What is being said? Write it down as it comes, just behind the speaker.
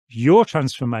your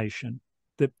transformation,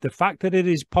 the fact that it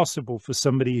is possible for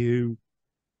somebody who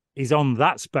is on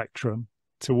that spectrum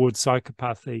towards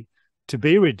psychopathy to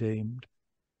be redeemed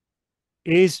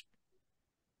is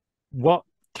what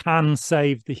can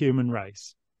save the human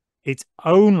race. It's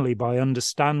only by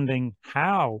understanding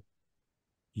how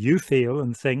you feel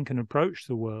and think and approach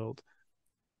the world,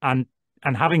 and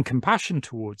having compassion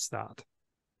towards that,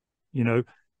 you know,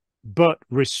 but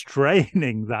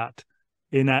restraining that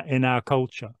in our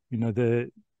culture. You know,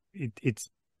 it's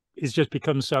just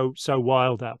become so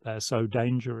wild out there, so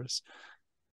dangerous.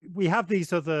 We have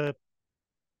these other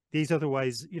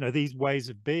ways, you know, these ways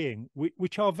of being,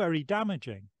 which are very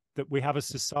damaging. That we have a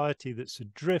society that's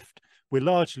adrift. We're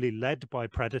largely led by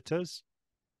predators,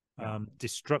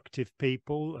 destructive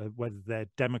people, whether they're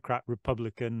Democrat,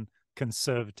 Republican,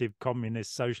 conservative,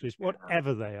 communist, socialist,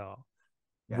 whatever they are.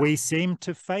 Yeah. We seem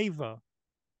to favor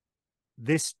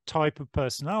this type of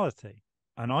personality.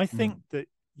 And I think that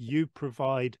you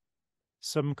provide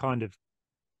some kind of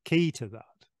key to that,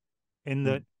 in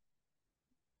that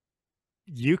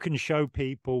you can show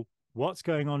people what's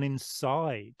going on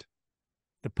inside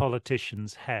the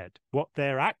politician's head, what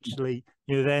they're actually,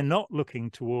 you know, they're not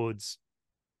looking towards,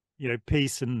 you know,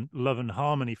 peace and love and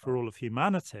harmony for all of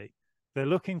humanity. They're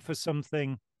looking for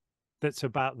something that's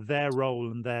about their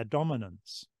role and their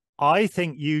dominance. I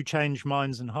think you change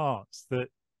minds and hearts,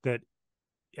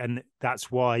 and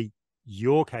that's why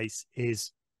your case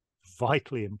is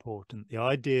vitally important. The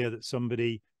idea that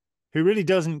somebody who really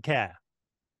doesn't care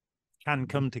can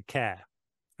come to care,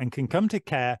 and can come to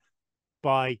care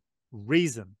by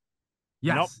reason,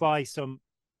 not by some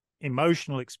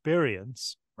emotional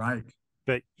experience. Right.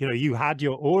 But, you know, you had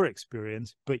your awe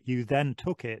experience, but you then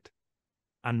took it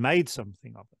and made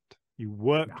something of it. You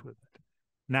worked with it.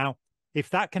 Now, if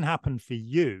that can happen for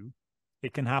you,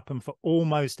 it can happen for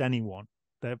almost anyone.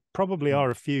 There probably are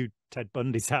a few Ted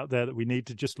Bundys out there that we need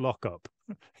to just lock up.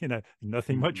 You know,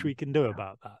 nothing much we can do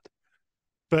about that.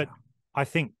 But I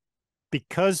think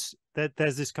because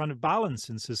there's this kind of balance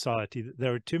in society, that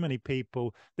there are too many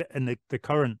people that, and the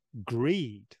current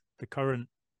greed, the current,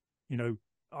 you know,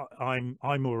 I'm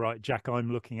all right, Jack,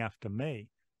 I'm looking after me,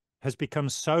 has become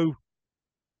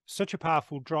such a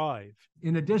powerful drive.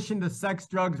 In addition to sex,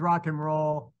 drugs, rock and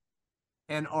roll,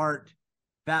 and art,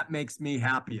 that makes me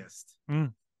happiest.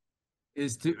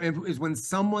 Is when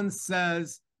someone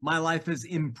says my life has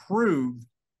improved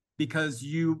because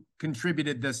you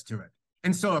contributed this to it.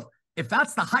 And so if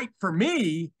that's the hype for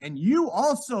me, and you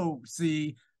also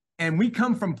see, and we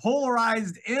come from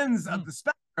polarized ends of the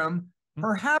spectrum,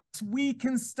 perhaps we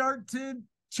can start to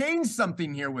change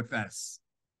something here with this.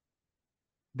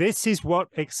 This is what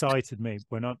excited me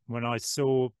when I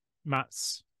saw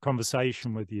Matt's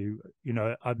conversation with you. You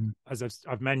know, as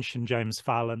I've mentioned James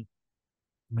Fallon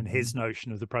and his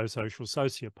notion of the prosocial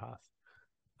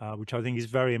sociopath, which I think is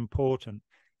very important.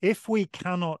 If we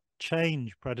cannot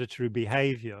change predatory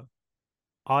behavior,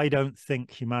 I don't think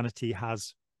humanity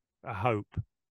has a hope.